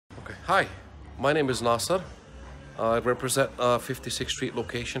Hi, my name is Nasser. I represent 56th Street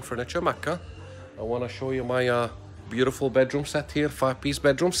location furniture Mecca. I want to show you my beautiful bedroom set here, 5-piece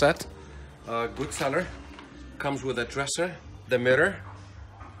bedroom set. Good seller. Comes with a dresser, the mirror.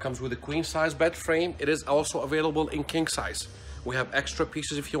 Comes with a queen size bed frame. It is also available in king size. We have extra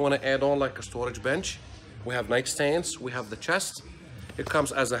pieces if you want to add on, like a storage bench. We have nightstands, we have the chest. It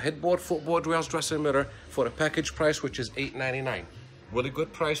comes as a headboard, footboard, rails, dresser, mirror for a package price, which is $8.99. Really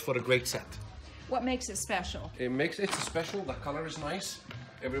good price for a great set. What makes it special? It's special. The color is nice.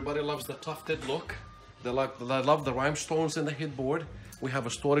 Everybody loves the tufted look. They love the rhinestones in the headboard. We have a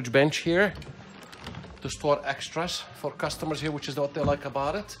storage bench here to store extras for customers here, which is what they like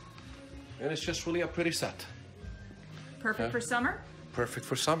about it. And it's just really a pretty set. Perfect for summer? Perfect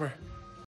for summer.